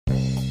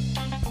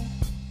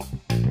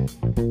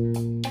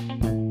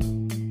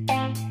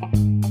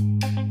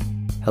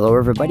Hello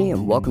everybody,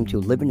 and welcome to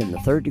Living in the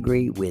Third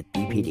Degree with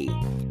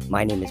BPD.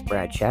 My name is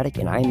Brad Shattuck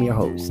and I am your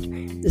host.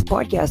 This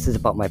podcast is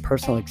about my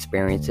personal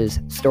experiences,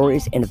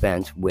 stories, and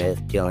events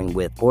with dealing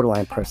with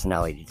borderline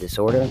personality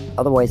disorder,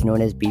 otherwise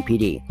known as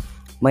BPD.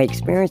 My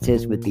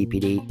experiences with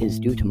BPD is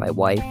due to my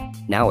wife,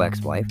 now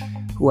ex-wife,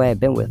 who I have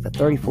been with for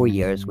 34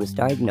 years, was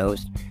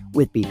diagnosed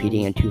with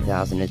BPD in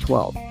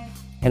 2012.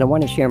 And I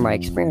want to share my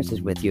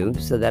experiences with you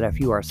so that if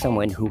you are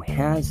someone who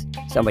has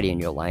somebody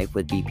in your life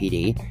with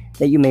BPD,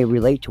 that you may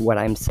relate to what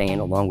I'm saying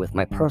along with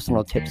my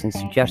personal tips and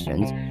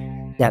suggestions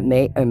that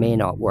may or may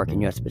not work in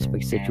your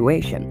specific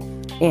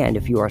situation. And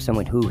if you are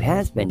someone who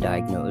has been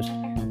diagnosed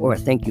or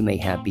think you may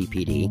have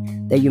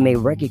BPD, that you may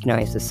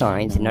recognize the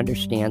signs and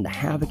understand the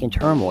havoc and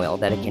turmoil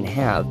that it can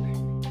have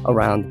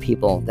around the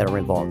people that are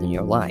involved in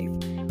your life.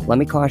 Let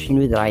me caution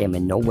you that I am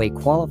in no way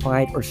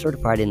qualified or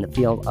certified in the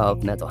field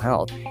of mental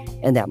health,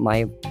 and that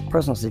my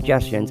personal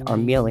suggestions are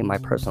merely my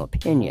personal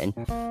opinion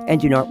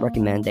and do not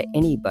recommend that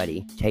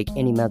anybody take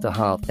any mental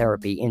health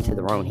therapy into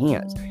their own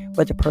hands,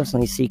 but to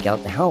personally seek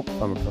out the help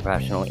from a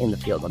professional in the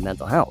field of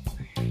mental health.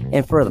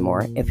 And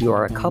furthermore, if you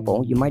are a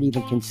couple, you might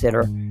even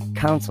consider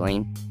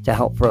counseling to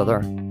help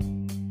further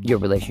your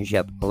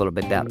relationship a little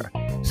bit better.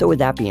 So with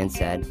that being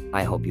said,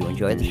 I hope you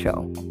enjoy the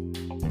show.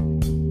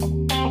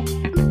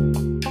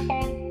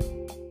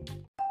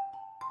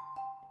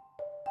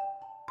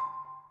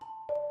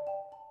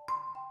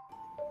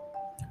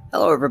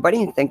 Hello,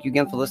 everybody, and thank you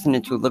again for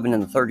listening to Living in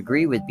the Third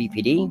Degree with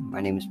BPD.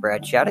 My name is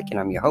Brad Shattuck, and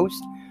I'm your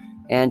host.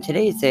 And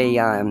today is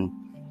a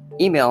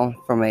email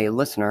from a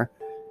listener.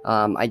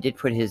 I did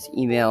put his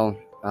email,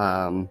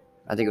 I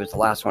think it was the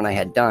last one I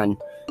had done,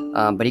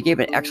 but he gave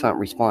an excellent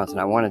response,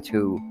 and I wanted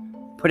to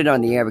put it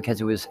on the air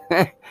because it was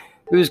it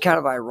was kind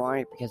of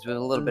ironic because it was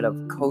a little bit of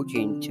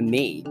coaching to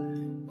me.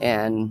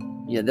 And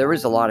there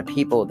is a lot of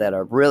people that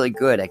are really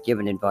good at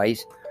giving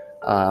advice,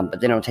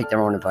 but they don't take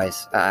their own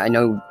advice. I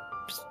know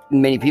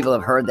many people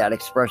have heard that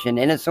expression,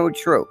 and it's so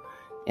true.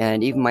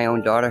 And even my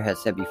own daughter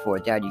has said before,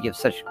 Dad, you give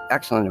such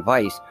excellent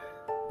advice,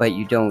 but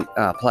you don't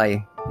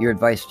apply your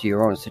advice to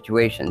your own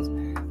situations.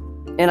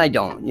 And I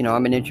don't.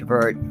 I'm an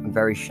introvert. I'm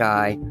very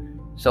shy.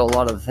 So a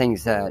lot of the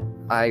things that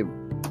I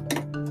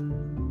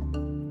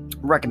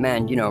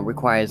recommend,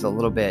 requires a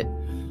little bit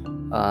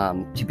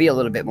to be a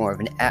little bit more of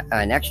an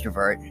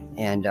extrovert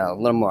and a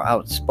little more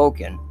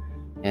outspoken.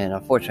 And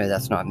unfortunately,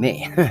 that's not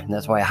me.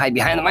 That's why I hide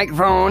behind the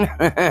microphone.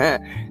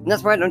 And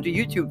that's why I don't do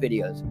YouTube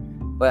videos.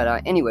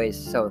 But anyways,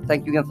 so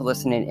thank you again for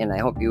listening, and I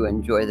hope you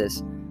enjoy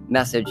this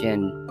message.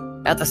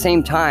 And at the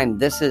same time,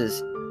 this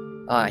is,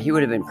 he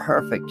would have been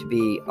perfect to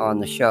be on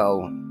the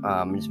show.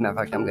 As a matter of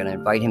fact, I'm going to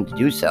invite him to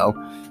do so.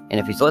 And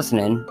if he's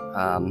listening,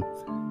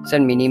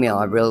 send me an email.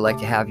 I'd really like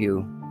to have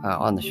you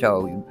on the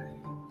show.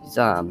 He's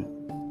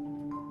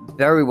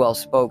very well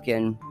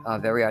spoken,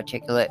 very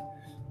articulate,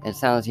 and it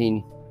sounds like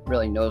he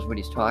really knows what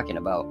he's talking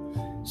about.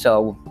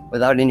 So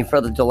without any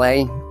further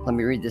delay, let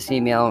me read this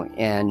email,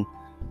 and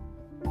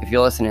if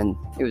you're listening,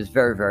 it was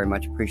very, very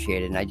much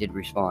appreciated, and I did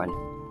respond.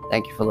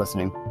 Thank you for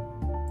listening.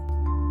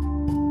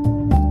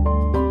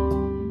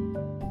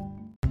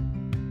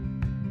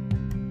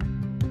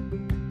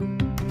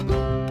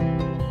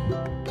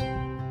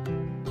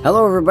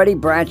 Hello everybody,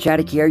 Brad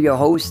Shattuck here, your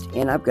host,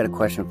 and I've got a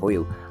question for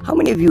you. How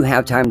many of you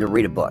have time to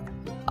read a book?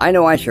 I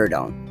know I sure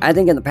don't. I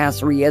think in the past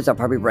 3 years, I've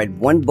probably read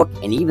one book,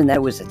 and even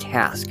that was a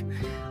task.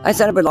 I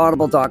signed up at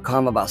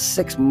Audible.com about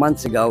 6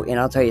 months ago, and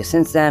I'll tell you,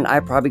 since then,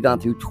 I've probably gone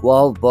through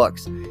 12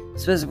 books,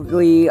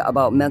 specifically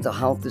about mental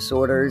health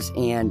disorders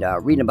and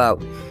reading about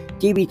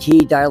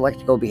DBT,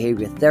 dialectical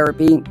behavior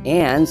therapy,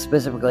 and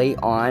specifically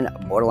on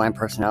borderline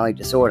personality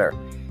disorder.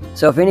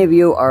 So if any of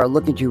you are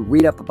looking to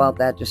read up about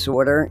that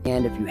disorder,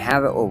 and if you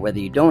have it or whether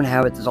you don't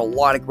have it, there's a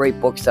lot of great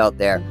books out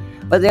there.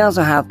 But they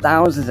also have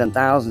thousands and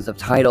thousands of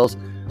titles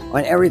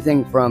on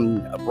everything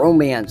from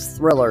romance,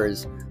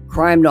 thrillers,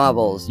 crime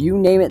novels, you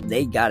name it,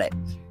 they got it.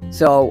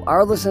 So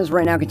our listeners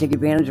right now can take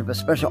advantage of a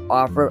special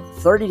offer,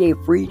 30-day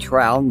free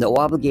trial, no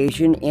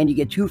obligation, and you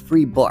get 2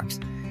 free books.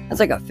 That's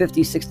like a $50,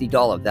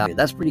 $60 value.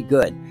 That's pretty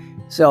good.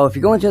 So if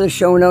you go into the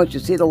show notes,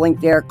 you'll see the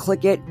link there.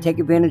 Click it, take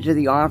advantage of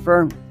the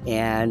offer,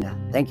 and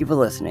thank you for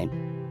listening.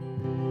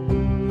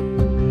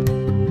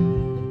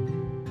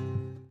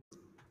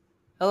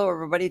 Hello,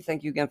 everybody.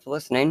 Thank you again for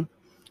listening.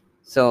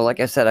 So, like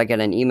I said, I got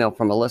an email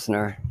from a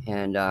listener,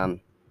 and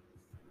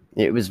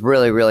it was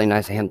really, really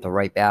nice of him to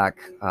write back.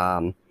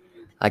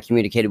 I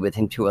communicated with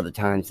him 2 other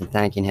times and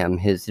thanking him.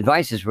 His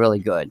advice is really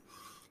good.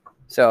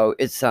 So,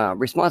 it's a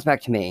response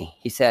back to me.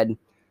 He said,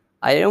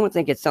 I don't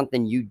think it's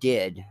something you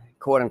did,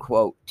 quote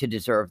unquote, to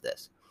deserve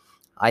this.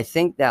 I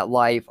think that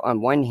life,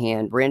 on one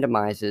hand,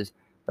 randomizes,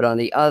 but on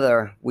the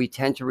other, we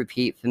tend to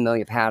repeat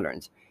familiar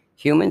patterns.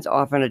 Humans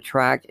often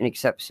attract and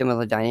accept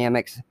similar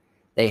dynamics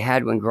they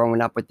had when growing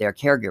up with their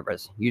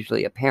caregivers,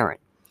 usually a parent.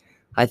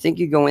 I think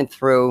you're going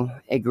through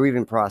a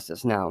grieving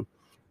process now.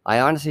 I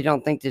honestly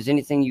don't think there's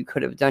anything you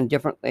could have done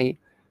differently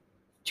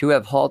to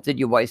have halted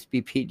your wife's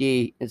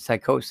BPD and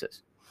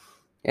psychosis.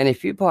 In a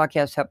few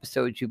podcast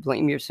episodes, you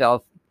blame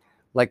yourself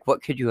Like,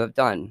 what could you have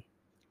done?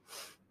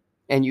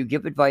 And you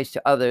give advice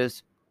to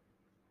others,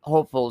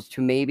 hopefuls,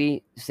 to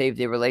maybe save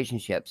their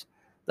relationships.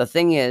 The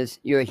thing is,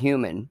 you're a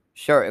human.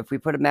 Sure, if we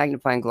put a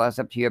magnifying glass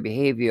up to your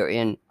behavior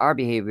and our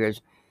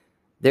behaviors,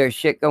 there's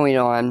shit going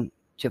on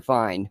to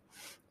find.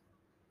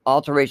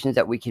 Alterations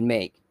that we can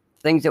make.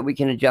 Things that we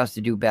can adjust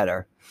to do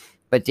better.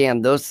 But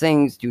damn, those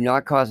things do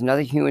not cause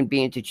another human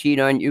being to cheat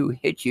on you,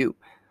 hit you,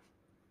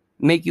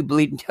 make you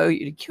bleed, and tell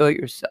you to kill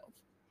yourself.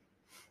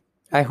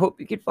 I hope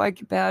you can find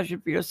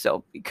compassion for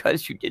yourself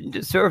because you didn't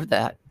deserve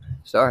that.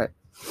 Sorry.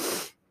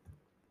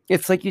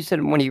 It's like you said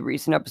in one of your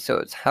recent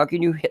episodes. How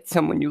can you hit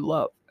someone you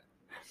love?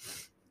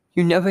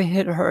 You never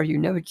hit her. You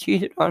never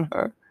cheated on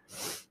her.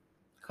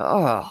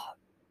 Oh.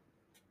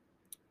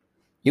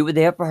 You were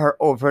there for her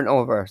over and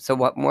over. So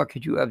what more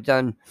could you have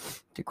done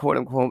to quote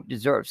unquote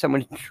deserve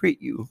someone to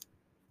treat you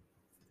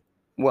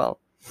well?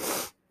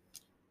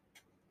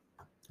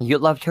 You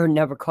loved her,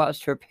 never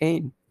caused her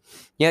pain.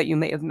 Yeah, you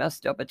may have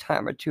messed up a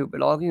time or two,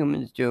 but all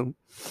humans do.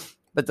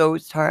 But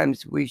those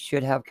times we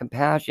should have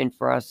compassion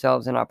for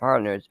ourselves and our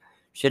partners,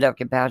 should have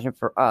compassion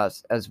for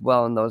us as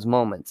well in those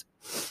moments.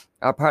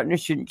 Our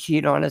partners shouldn't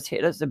cheat on us,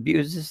 hit us,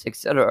 abuse us,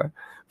 etc.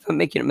 for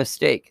making a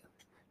mistake.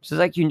 Just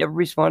like you never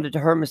responded to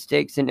her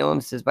mistakes and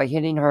illnesses by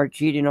hitting her,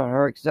 cheating on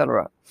her,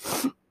 etc.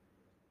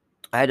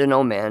 I don't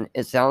know, man.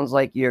 It sounds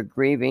like you're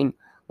grieving,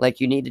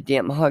 like you need a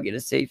damn hug and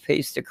a safe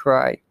place to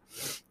cry.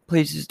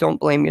 Please just don't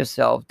blame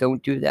yourself.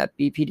 Don't do that.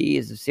 BPD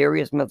is a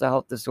serious mental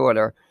health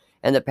disorder,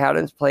 and the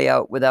patterns play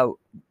out without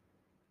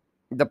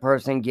the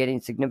person getting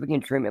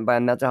significant treatment by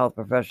a mental health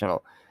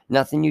professional.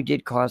 Nothing you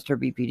did caused her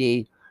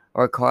BPD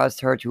or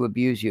caused her to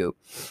abuse you.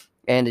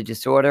 And a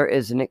disorder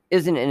isn't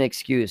an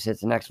excuse,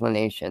 it's an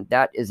explanation.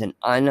 That is an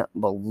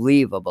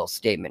unbelievable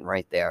statement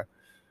right there.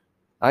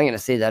 I'm going to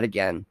say that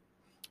again.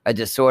 A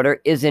disorder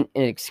isn't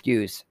an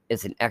excuse,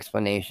 it's an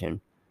explanation.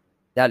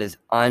 That is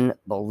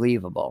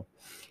unbelievable.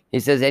 He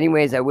says,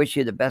 anyways, I wish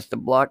you the best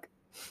of luck.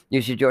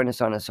 You should join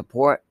us on a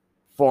support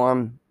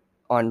forum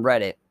on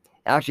Reddit.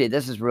 Actually,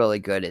 this is really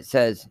good. It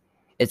says,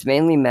 it's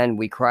mainly men.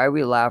 We cry,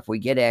 we laugh, we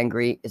get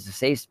angry. It's a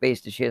safe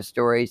space to share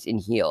stories and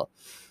heal.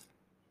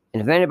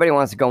 And if anybody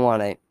wants to go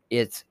on it,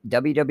 it's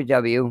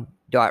www.reddit,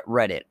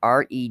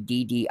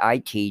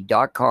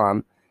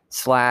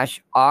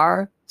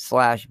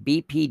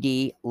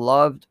 reddit.com/r/BPD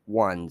loved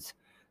ones.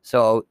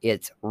 So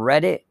it's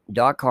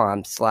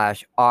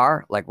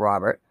reddit.com/r like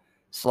Robert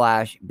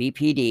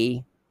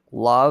 /BPD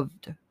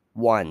loved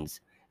ones.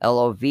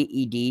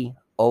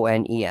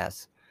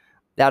 LOVEDONES.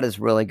 That is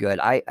really good.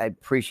 I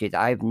appreciate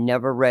that. I've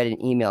never read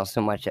an email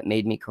so much that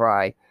made me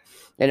cry.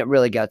 And it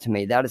really got to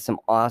me. That is some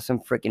awesome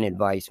freaking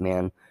advice,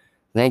 man.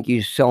 Thank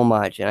you so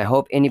much. And I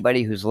hope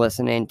anybody who's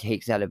listening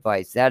takes that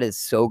advice. That is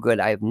so good.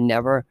 I've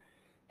never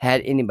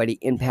had anybody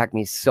impact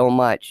me so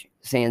much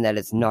saying that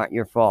it's not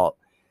your fault.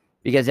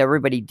 Because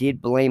everybody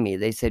did blame me.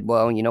 They said,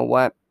 well, you know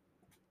what?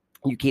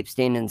 You keep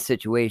staying in the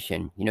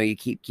situation. You know, you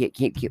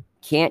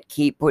can't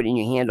keep putting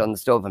your hand on the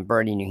stove and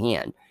burning your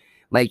hand.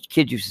 My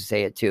kids used to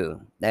say it too.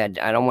 That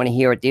I don't want to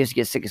hear it. They used to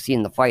get sick of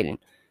seeing the fighting.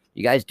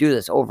 You guys do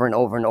this over and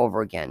over and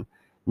over again.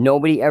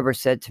 Nobody ever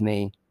said to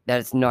me that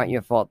it's not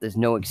your fault. There's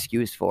no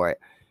excuse for it.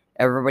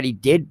 Everybody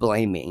did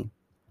blame me,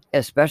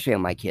 especially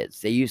on my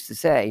kids. They used to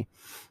say,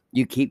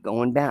 you keep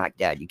going back,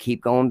 Dad. You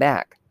keep going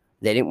back.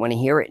 They didn't want to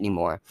hear it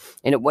anymore.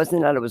 And it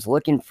wasn't that I was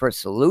looking for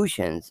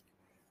solutions.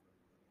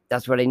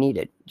 That's what I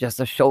needed.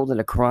 Just a shoulder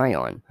to cry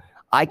on.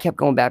 I kept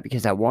going back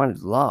because I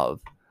wanted love.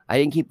 I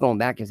didn't keep going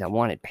back because I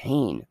wanted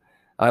pain.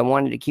 I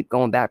wanted to keep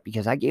going back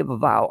because I gave a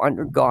vow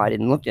under God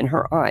and looked in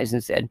her eyes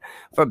and said,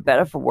 for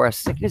better, for worse,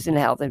 sickness and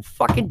health, and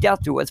fucking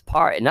death do us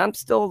part. And I'm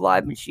still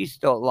alive and she's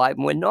still alive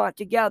and we're not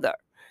together.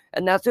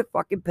 And that's what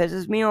fucking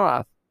pisses me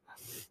off.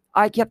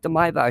 I kept to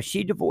my vow.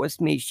 She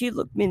divorced me. She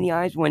looked me in the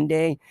eyes one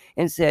day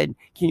and said,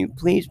 can you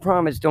please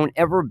promise don't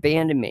ever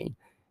abandon me?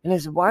 And I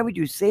said, why would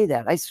you say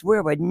that? I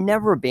swear I'd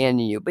never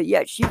abandon you. But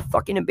yet she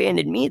fucking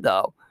abandoned me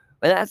though.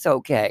 But that's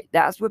okay.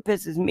 That's what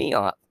pisses me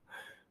off.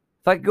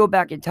 If I could go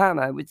back in time,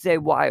 I would say,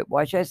 why?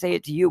 Why should I say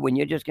it to you when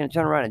you're just going to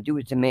turn around and do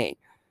it to me?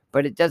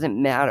 But it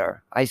doesn't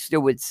matter. I still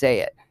would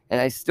say it.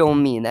 And I still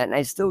mean that. And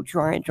I still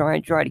try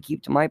to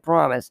keep to my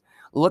promise.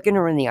 Looking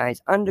her in the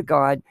eyes, under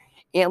God,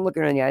 and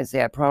looking her in the eyes and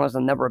say, I promise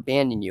I'll never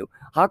abandon you.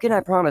 How can I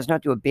promise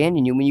not to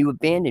abandon you when you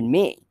abandon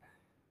me?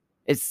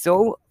 It's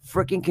so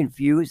freaking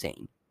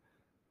confusing.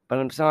 But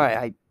I'm sorry,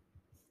 I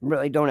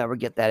really don't ever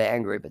get that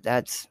angry. But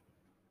that's,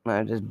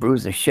 I just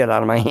bruised the shit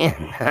out of my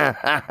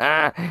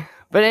hand.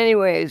 But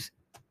anyways,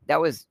 that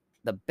was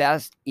the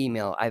best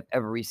email I've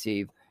ever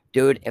received.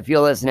 Dude, if you're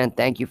listening,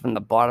 thank you from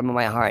the bottom of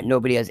my heart.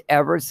 Nobody has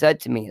ever said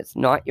to me, it's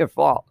not your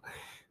fault.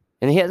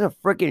 And here's a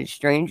freaking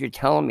stranger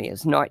telling me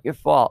it's not your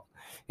fault.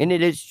 And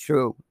it is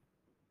true.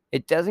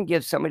 It doesn't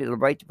give somebody the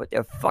right to put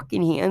their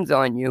fucking hands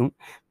on you,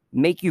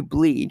 make you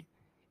bleed,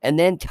 and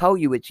then tell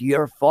you it's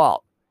your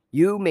fault.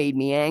 You made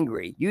me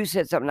angry. You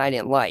said something I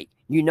didn't like.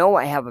 You know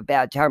I have a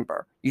bad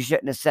temper. You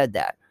shouldn't have said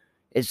that.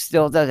 It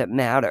still doesn't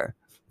matter.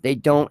 They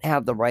don't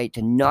have the right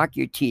to knock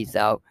your teeth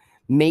out,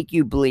 make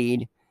you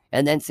bleed,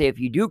 And then say, if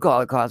you do call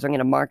the cops, I'm going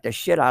to mark the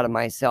shit out of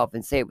myself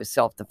and say it was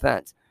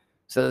self-defense.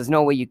 So there's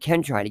no way you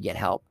can try to get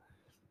help.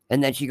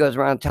 And then she goes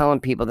around telling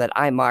people that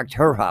I marked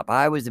her up.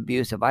 I was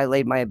abusive. I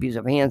laid my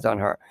abusive hands on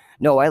her.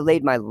 No, I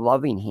laid my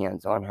loving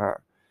hands on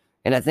her.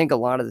 And I think a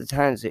lot of the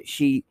times that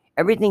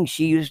everything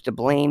she used to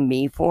blame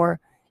me for,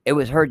 it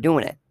was her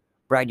doing it.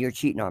 Brad, you're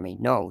cheating on me.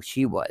 No,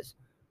 she was.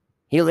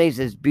 He lays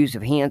his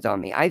abusive hands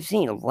on me. I've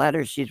seen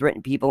letters she's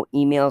written people,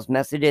 emails,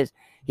 messages.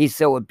 He's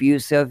so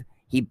abusive.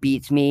 He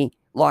beats me,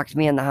 locks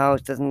me in the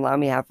house, doesn't allow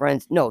me to have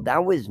friends. No,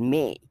 that was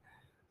me.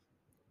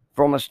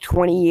 For almost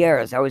 20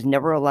 years, I was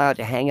never allowed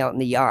to hang out in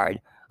the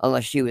yard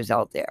unless she was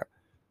out there.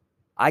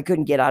 I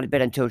couldn't get out of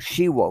bed until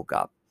she woke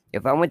up.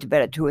 If I went to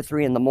bed at 2 or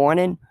 3 in the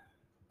morning,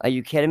 are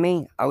you kidding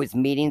me? I was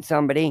meeting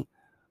somebody,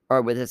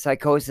 or with a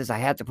psychosis, I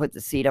had to put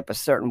the seat up a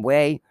certain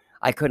way.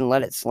 I couldn't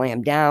let it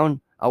slam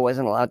down. I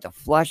wasn't allowed to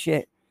flush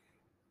it.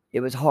 It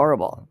was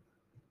horrible.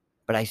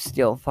 But I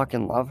still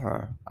fucking love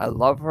her. I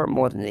love her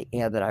more than the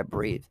air that I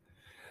breathe.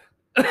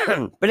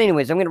 But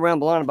anyways, I'm going to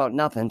ramble on about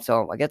nothing,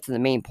 so I get to the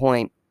main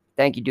point.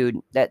 Thank you, dude.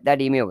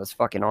 That email was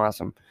fucking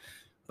awesome.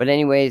 But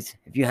anyways,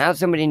 if you have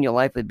somebody in your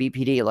life with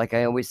BPD, like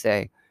I always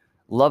say,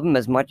 love them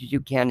as much as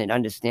you can and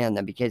understand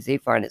them, because they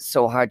find it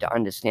so hard to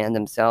understand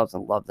themselves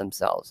and love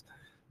themselves.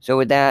 So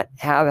with that,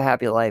 have a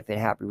happy life and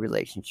happy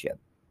relationship.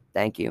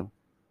 Thank you.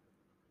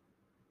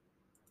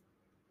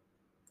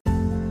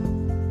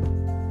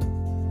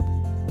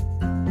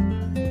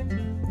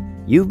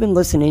 You've been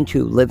listening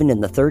to Living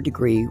in the Third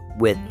Degree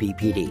with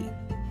BPD.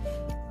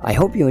 I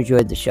hope you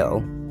enjoyed the show,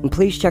 and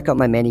please check out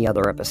my many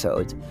other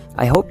episodes.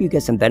 I hope you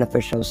get some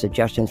beneficial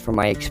suggestions from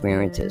my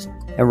experiences.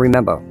 And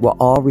remember, we're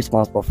all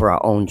responsible for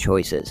our own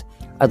choices.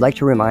 I'd like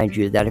to remind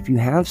you that if you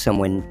have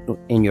someone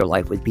in your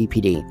life with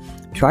BPD,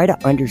 try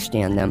to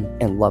understand them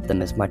and love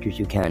them as much as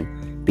you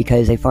can,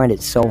 because they find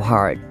it so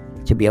hard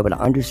to be able to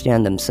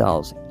understand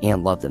themselves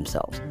and love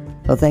themselves.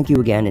 So thank you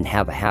again, and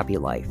have a happy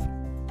life.